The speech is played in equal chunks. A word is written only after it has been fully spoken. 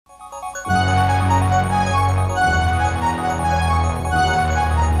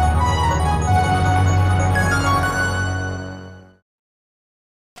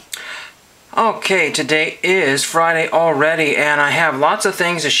Okay, today is Friday already, and I have lots of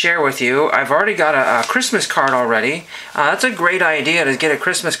things to share with you. I've already got a Christmas card already. That's a great idea to get a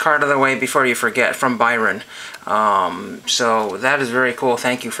Christmas card out of the way before you forget, from Byron. So that is very cool.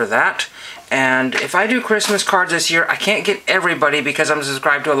 Thank you for that. And if I do Christmas cards this year, I can't get everybody because I'm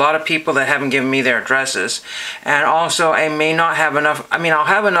subscribed to a lot of people that haven't given me their addresses. And also, I may not have enough, I'll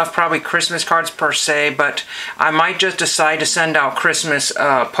have enough probably Christmas cards per se, but I might just decide to send out Christmas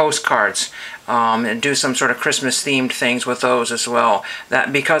postcards. And do some sort of Christmas themed things with those as well.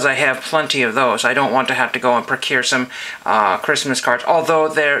 That because I have plenty of those, I don't want to have to go and procure some Christmas cards. Although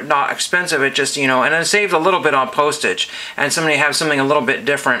they're not expensive, it just, and it saves a little bit on postage. And somebody have something a little bit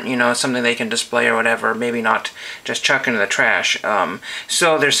different, something they can display or whatever. Maybe not just chuck into the trash.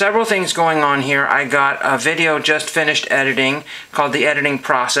 So there's several things going on here. I got a video just finished editing called The Editing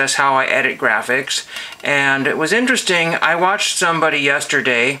Process, How I Edit Graphics. And it was interesting. I watched somebody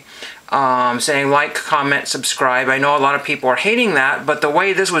yesterday saying like, comment, subscribe. I know a lot of people are hating that, but the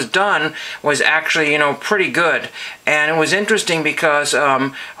way this was done was actually, pretty good. And it was interesting because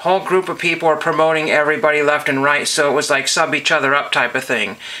a whole group of people are promoting everybody left and right, so it was like sub each other up type of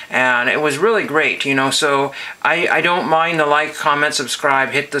thing. And it was really great, so I don't mind the like, comment, subscribe,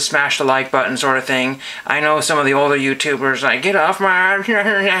 hit the smash the like button sort of thing. I know some of the older YouTubers like, get off my,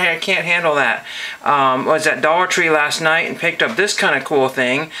 I can't handle that. Was at Dollar Tree last night and picked up this kind of cool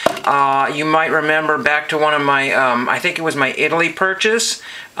thing. You might remember back to one of my, I think it was my Italy purchase.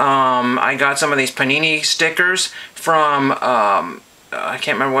 I got some of these Panini stickers from, I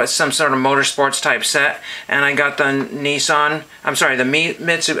can't remember what, some sort of motorsports type set. And I got the Nissan, I'm sorry, the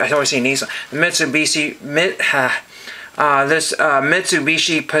Mitsubishi, I always say Nissan, the Mitsubishi,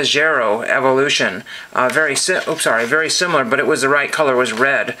 Mitsubishi Pajero Evolution. Very similar, but it was the right color, was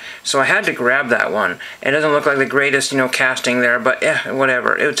red. So I had to grab that one. It doesn't look like the greatest, casting there, but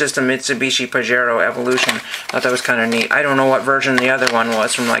whatever. It was just a Mitsubishi Pajero Evolution. I thought that was kind of neat. I don't know what version the other one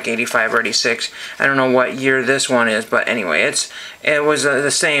was, from like 85 or 86. I don't know what year this one is, but anyway, it was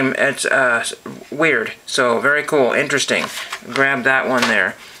the same. It's weird. So very cool, interesting. Grabbed that one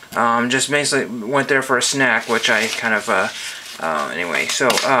there. Just basically went there for a snack, which I kind of, anyway, so,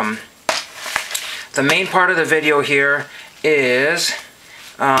 the main part of the video here is,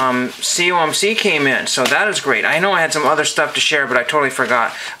 COMC came in, so that is great. I know I had some other stuff to share, but I totally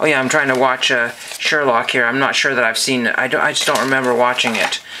forgot. Oh yeah, I'm trying to watch, Sherlock here. I'm not sure that I've seen it. I just don't remember watching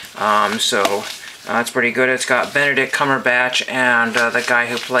it. So, it's pretty good. It's got Benedict Cumberbatch and, the guy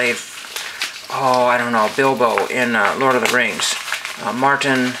who played, oh, I don't know, Bilbo in, Lord of the Rings.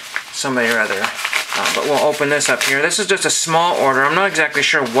 Martin, somebody or other. But we'll open this up here. This is just a small order. I'm not exactly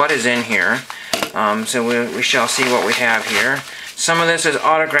sure what is in here. So we shall see what we have here. Some of this is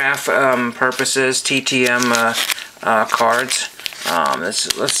autograph purposes, TTM cards.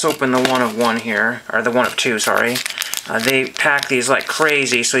 Let's open the one of one here, or the one of two, sorry. They pack these like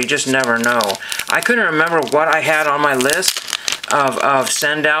crazy, so you just never know. I couldn't remember what I had on my list of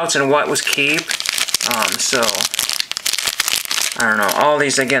send-outs and what was keep. So I don't know, all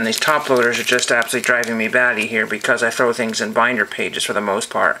these, again, these top loaders are just absolutely driving me batty here because I throw things in binder pages for the most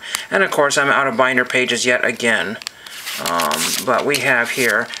part. And of course, I'm out of binder pages yet again. But we have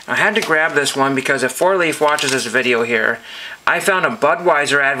here, I had to grab this one because if 4Leaf watches this video here, I found a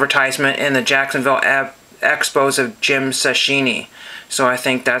Budweiser advertisement in the Jacksonville Expos of Jim Sashini. So I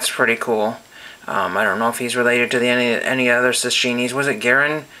think that's pretty cool. I don't know if he's related to any other Sashinis. Was it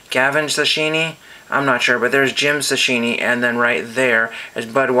Gavin Sashini? I'm not sure, but there's Jim Sashini, and then right there is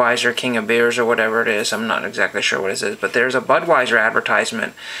Budweiser, King of Beers, or whatever it is. I'm not exactly sure what it is, but there's a Budweiser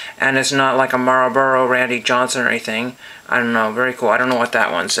advertisement, and it's not like a Marlboro, Randy Johnson, or anything. I don't know, very cool. I don't know what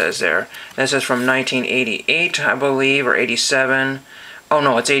that one says there. This is from 1988, I believe, or 87. Oh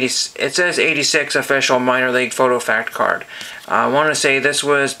no, it's 80. It says 86 official minor league photo fact card. I want to say this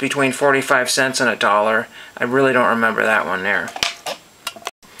was between 45 cents and $1. I really don't remember that one there.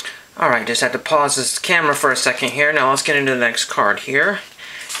 Alright, just have to pause this camera for a second here. Now let's get into the next card here.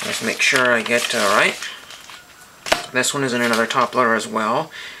 Just make sure I get right. This one is in another top loader as well.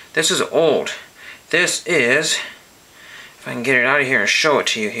 This is old. This is, if I can get it out of here and show it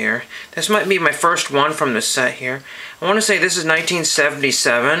to you here. This might be my first one from the set here. I want to say this is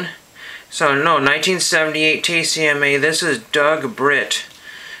 1977. So no, 1978 TCMA. This is Doug Britt.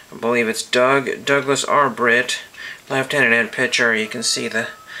 I believe it's Douglas R. Britt. Left-handed end pitcher. You can see the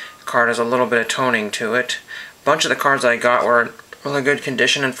card has a little bit of toning to it. A bunch of the cards I got were in really good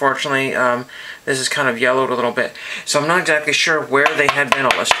condition. Unfortunately, this is kind of yellowed a little bit. So I'm not exactly sure where they had been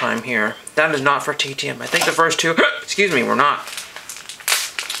all this time here. That is not for TTM. I think the first two, excuse me, were not.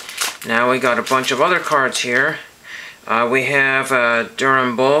 Now we got a bunch of other cards here. We have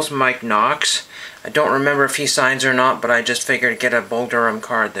Durham Bulls, Mike Knox. I don't remember if he signs or not, but I just figured get a Bull Durham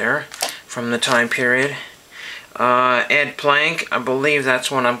card there from the time period. Ed Plank, I believe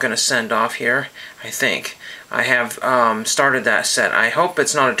that's one I'm going to send off here, I think. I have started that set. I hope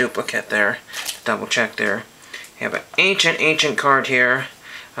it's not a duplicate there. Double check there. You have an ancient card here.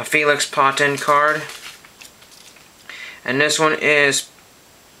 A Felix Potin card. And this one is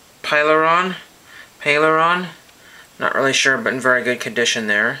Pyleron. Not really sure, but in very good condition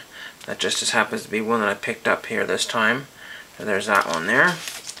there. That just happens to be one that I picked up here this time. So there's that one there.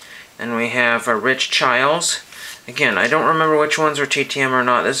 And we have a Rich Childs. Again, I don't remember which ones were TTM or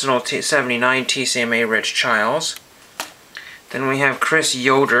not. This is an old 79 TCMA Rich Childs. Then we have Chris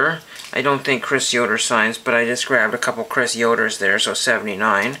Yoder. I don't think Chris Yoder signs, but I just grabbed a couple Chris Yoders there, so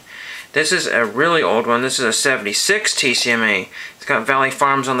 79. This is a really old one. This is a 76 TCMA. It's got Valley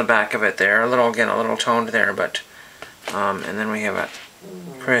Farms on the back of it there. Again, a little toned there, but and then we have a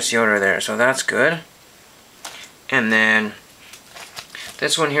Chris Yoder there, so that's good. And then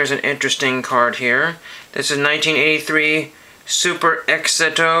this one here is an interesting card here. This is 1983 Super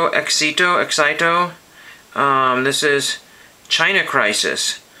Excito. This is China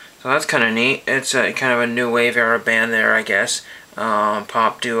Crisis. So that's kind of neat. It's a kind of a new wave era band there, I guess.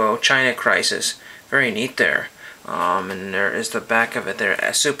 Pop duo China Crisis. Very neat there. And there is the back of it there.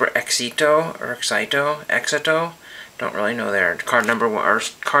 Super Excito or Excito. Don't really know there. Card number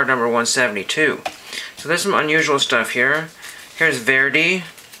 172. So there's some unusual stuff here. Here's Verdi.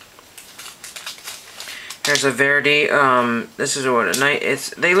 Here's a Verdi. This is what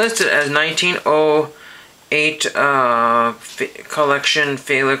they list it as 1908 collection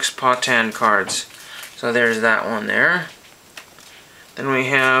Felix Potin cards. So there's that one there. Then we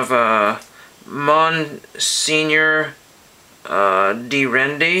have Monsignor Di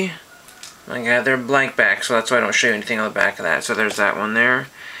Rendi. Okay, they're blank back, so that's why I don't show you anything on the back of that. So there's that one there.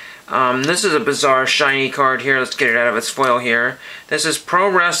 This is a bizarre shiny card here. Let's get it out of its foil here. This is Pro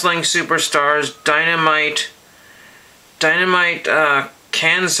Wrestling Superstars Dynamite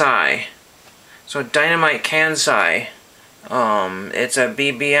Kansai. So Dynamite Kansai. It's a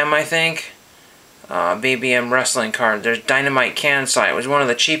BBM, I think. BBM wrestling card. There's Dynamite Kansai. It was one of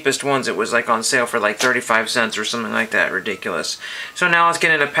the cheapest ones. It was like on sale for like 35 cents or something like that. Ridiculous. So now let's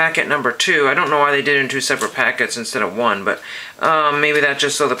get into packet number 2. I don't know why they did it in 2 separate packets instead of 1, but maybe that's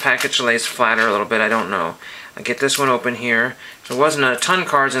just so the package lays flatter a little bit. I don't know. I'll get this one open here. There wasn't a ton of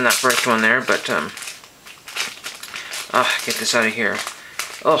cards in that first one there, but get this out of here.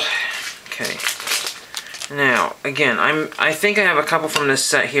 Oh, okay. Now, again, I think I have a couple from this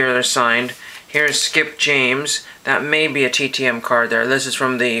set here that are signed. Here's Skip James. That may be a TTM card there. This is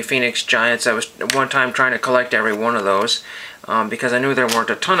from the Phoenix Giants. I was at one time trying to collect every one of those because I knew there weren't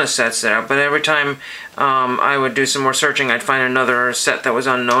a ton of sets there. But every time I would do some more searching, I'd find another set that was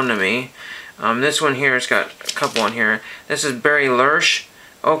unknown to me. This one here has got a couple on here. This is Barry Lurch,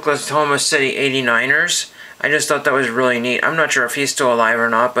 Oklahoma City 89ers. I just thought that was really neat. I'm not sure if he's still alive or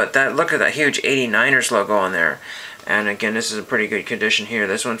not, but look at that huge 89ers logo on there. And again, this is a pretty good condition here.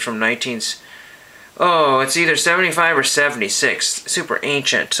 This one's from it's either 75 or 76. Super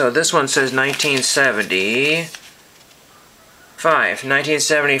ancient. So this one says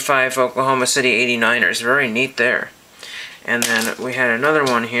 1975 Oklahoma City 89ers. Very neat there. And then we had another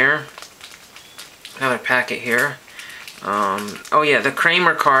one here. Another packet here. Oh yeah, the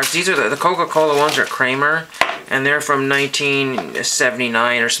Kramer cards. These are the Coca-Cola ones are Kramer. And they're from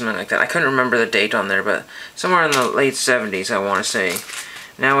 1979 or something like that. I couldn't remember the date on there, but somewhere in the late 70s, I want to say.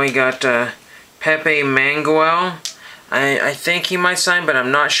 Now we got Pepe Manguel. I think he might sign, but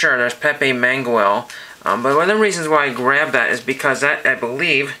I'm not sure. There's Pepe Manguel. But one of the reasons why I grabbed that is because that, I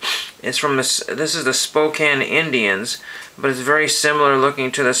believe, is from this is the Spokane Indians, but it's very similar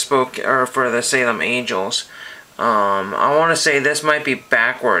looking to the Salem Angels. I want to say this might be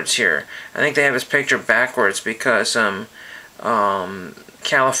backwards here. I think they have his picture backwards because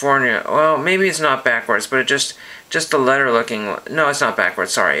California, well, maybe it's not backwards, but it just the letter looking, no, it's not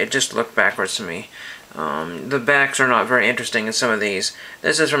backwards, sorry, it just looked backwards to me. The backs are not very interesting in some of these.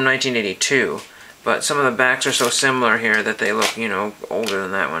 This is from 1982, but some of the backs are so similar here that they look, older than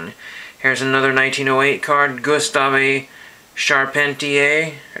that one. Here's another 1908 card, Gustave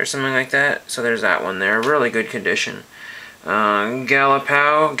Charpentier, or something like that. So there's that one there. Really good condition.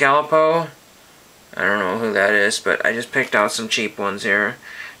 Gallipo. I don't know who that is, but I just picked out some cheap ones here.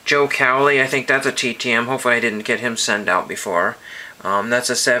 Joe Cowley, I think that's a TTM. Hopefully I didn't get him sent out before. That's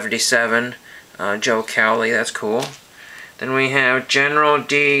a 77. Joe Cowley, that's cool. Then we have General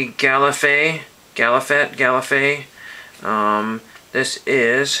D. Gallifet. This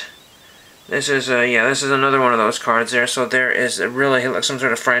is another one of those cards there. So there is he looks some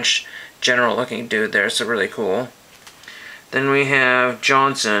sort of French general looking dude there. It's really cool. Then we have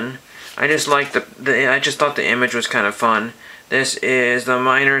Johnson. I just like I just thought the image was kind of fun. This is the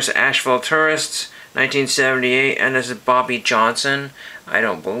Miners Asheville Tourists, 1978, and this is Bobby Johnson. I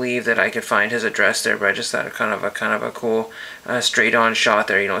don't believe that I could find his address there, but I just thought it kind of a cool straight-on shot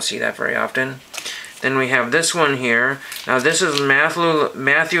there. You don't see that very often. Then we have this one here. Now this is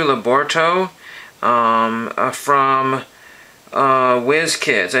Matthew Laborto from Whiz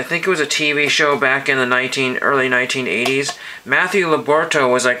Kids. I think it was a TV show back in the early 1980s. Matthew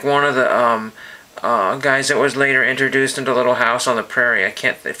Laborto was like one of the guys that was later introduced into Little House on the Prairie. I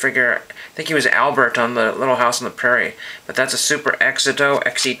think he was Albert on the Little House on the Prairie. But that's a Super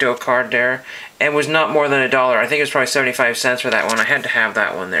Exito card there. It was not more than $1. I think it was probably 75 cents for that one. I had to have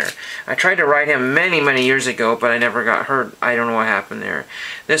that one there. I tried to write him many years ago, but I never got hurt. I don't know what happened there.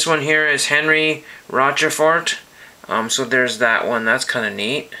 This one here is Henry Rochefort. So there's that one. That's kind of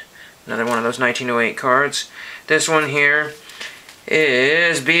neat. Another one of those 1908 cards. This one here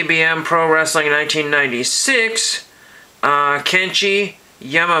is BBM Pro Wrestling 1996. Kenshi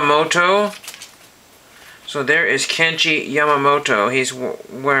Yamamoto. So there is Kenshi Yamamoto. He's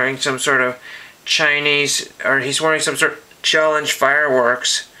wearing some sort of Chinese, or he's wearing some sort of Challenge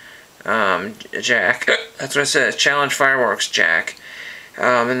Fireworks jack. That's what it says, Challenge Fireworks jack.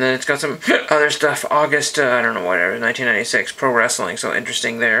 And then it's got some other stuff. August, I don't know, whatever, 1996, Pro Wrestling. So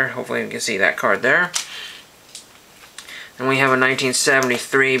interesting there. Hopefully you can see that card there. And we have a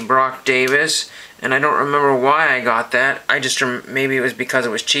 1973 Brock Davis. And I don't remember why I got that. I just maybe it was because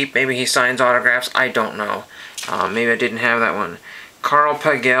it was cheap. Maybe he signs autographs. I don't know. Maybe I didn't have that one. Carl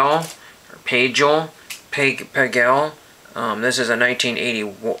Pagel, or Pagel, Pagel. This is a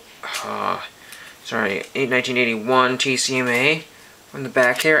 1981 TCMA. On the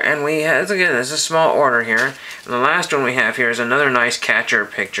back here, and we have, again, there's a small order here. And the last one we have here is another nice catcher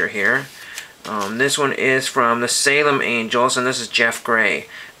picture here. This one is from the Salem Angels, and this is Jeff Gray.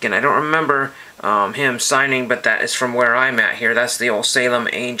 Again, I don't remember him signing, but that is from where I'm at here. That's the old Salem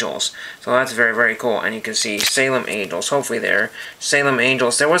Angels. So that's very cool. And you can see Salem Angels, hopefully there. Salem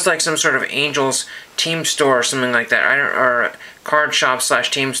Angels. There was like some sort of Angels team store or something like that. Or card shop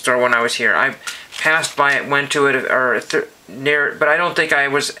 / team store when I was here. I passed by it, went to it, or near, but I don't think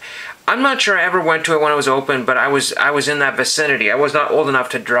I'm not sure I ever went to it when it was open, but I was in that vicinity. I was not old enough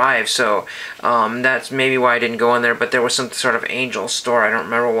to drive, so that's maybe why I didn't go in there, but there was some sort of Angel store. I don't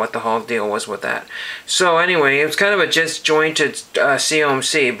remember what the whole deal was with that. So anyway, it was kind of a disjointed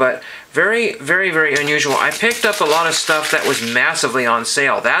COMC, but very unusual. I picked up a lot of stuff that was massively on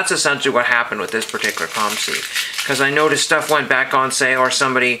sale. That's essentially what happened with this particular COMC, because I noticed stuff went back on sale, or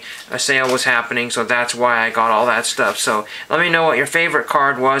a sale was happening, so that's why I got all that stuff. So let me know what your favorite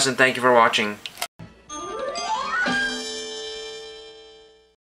card was, and thank you for watching.